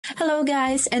Hello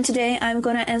guys, and today I'm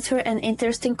gonna answer an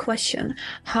interesting question.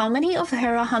 How many of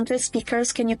Era 100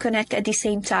 speakers can you connect at the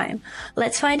same time?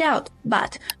 Let's find out,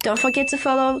 but don't forget to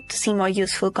follow to see more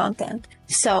useful content.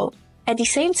 So, at the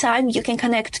same time, you can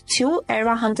connect two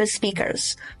Era 100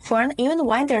 speakers. For an even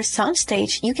wider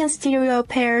soundstage, you can stereo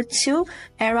pair two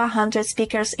Era 100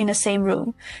 speakers in the same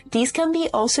room. These can be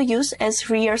also used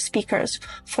as rear speakers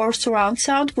for surround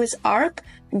sound with ARC,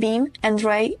 Beam, and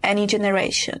Ray any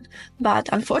generation. But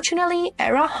unfortunately,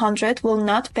 Era 100 will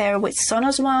not pair with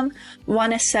Sonos One,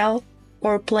 One SL,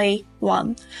 or Play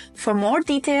One. For more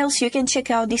details, you can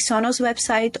check out the Sonos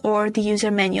website or the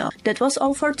user manual. That was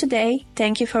all for today.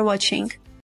 Thank you for watching.